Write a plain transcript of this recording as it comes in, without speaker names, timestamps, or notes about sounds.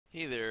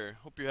Hey there,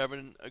 hope you're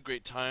having a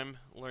great time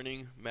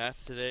learning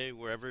math today,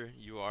 wherever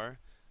you are.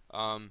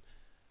 Um,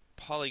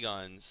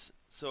 Polygons.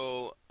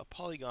 So, a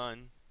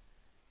polygon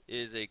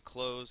is a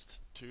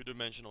closed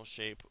two-dimensional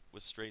shape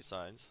with straight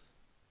sides.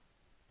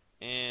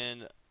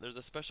 And there's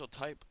a special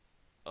type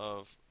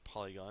of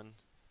polygon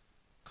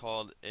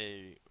called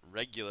a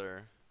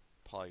regular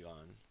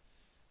polygon.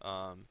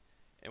 Um,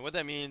 and what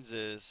that means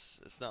is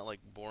it's not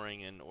like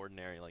boring and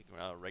ordinary, like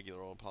a regular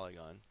old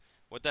polygon.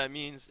 What that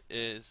means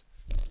is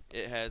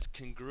it has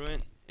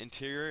congruent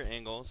interior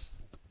angles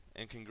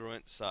and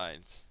congruent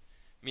sides,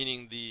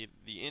 meaning the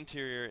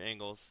interior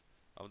angles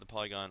of the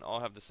polygon all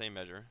have the same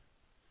measure.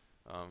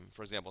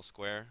 For example,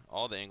 square,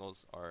 all the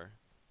angles are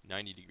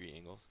 90-degree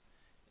angles,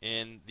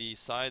 and the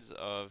sides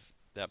of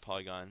that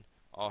polygon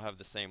all have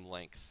the same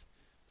length.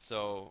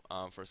 So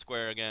for a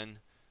square again,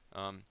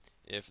 um,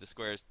 if the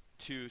square is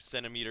 2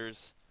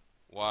 centimeters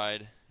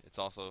wide, it's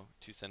also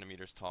 2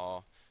 centimeters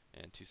tall,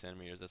 and 2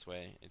 centimeters this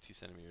way, and 2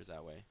 centimeters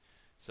that way.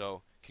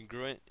 So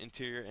congruent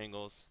interior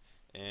angles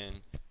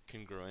and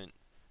congruent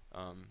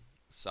um,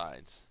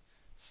 sides.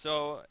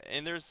 So,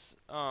 and there's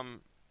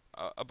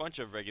a bunch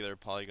of regular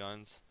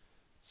polygons.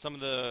 Some of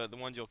the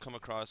ones you'll come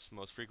across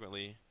most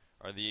frequently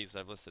are these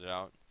I've listed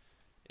out,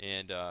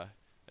 and I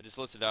just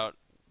listed out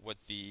what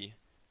the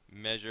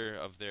measure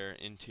of their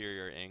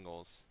interior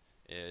angles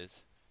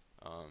is.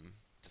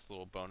 Just a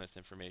little bonus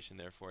information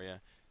there for you.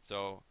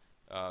 So,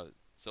 uh,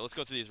 so let's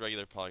go through these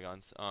regular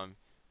polygons.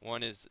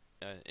 One is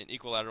an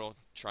equilateral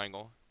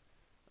triangle.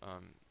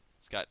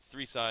 It's got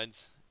three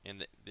sides,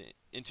 and the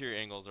interior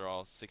angles are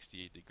all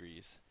 60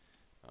 degrees.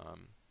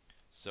 Um,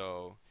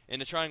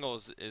 and the triangle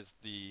is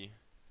the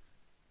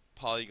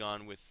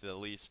polygon with the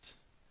least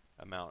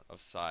amount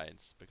of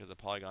sides because a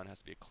polygon has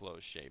to be a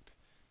closed shape.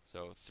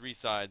 So three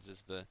sides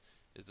is the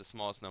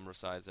smallest number of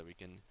sides that we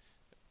can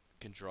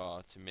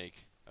draw to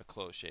make a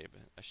closed shape,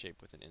 a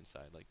shape with an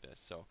inside like this.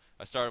 So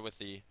I started with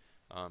the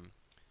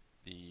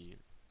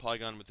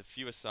polygon with the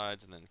fewest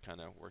sides and then kind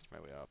of worked my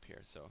way up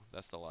here. So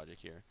that's the logic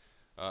here.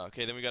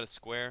 Okay, then we got a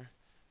square.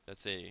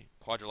 That's a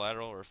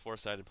quadrilateral or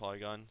four-sided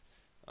polygon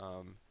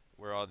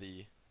where all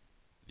the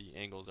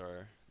angles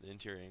are the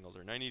interior angles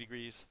are 90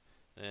 degrees.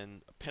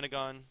 Then a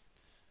pentagon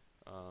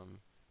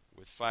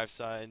with five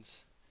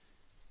sides,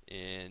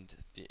 and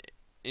the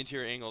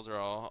interior angles are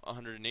all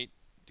 108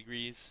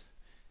 degrees.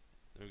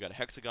 Then we've got a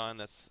hexagon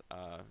that's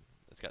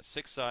got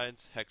six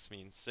sides. Hex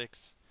means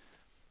six,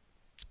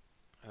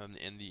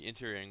 and the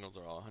interior angles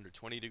are all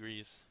 120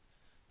 degrees.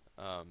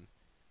 Um,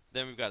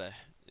 then we've got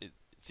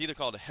it's either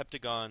called a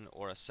heptagon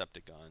or a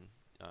septagon.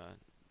 Uh,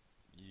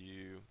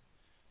 you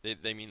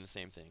they mean the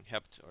same thing.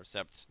 Hept or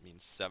sept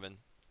means seven,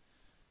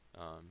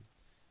 um,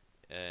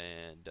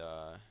 and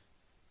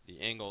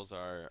the angles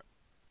are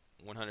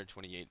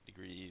 128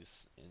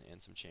 degrees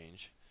and some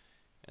change.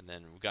 And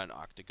then we've got an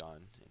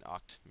octagon, and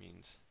oct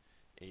means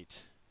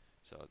eight,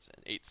 so it's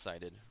an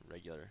eight-sided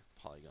regular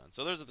polygon.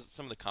 So those are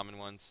some of the common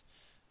ones.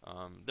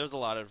 There's a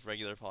lot of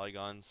regular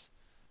polygons,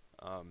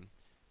 um,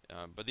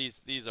 but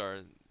these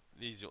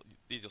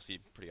you'll see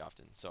pretty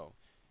often. So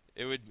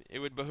it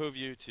would behoove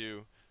you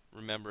to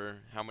remember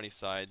how many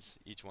sides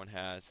each one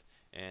has,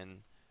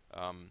 and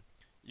um,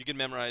 you can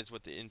memorize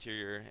what the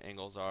interior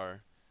angles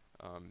are,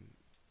 um,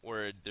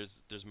 or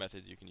there's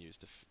methods you can use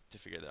to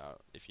figure that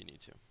out if you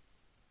need to.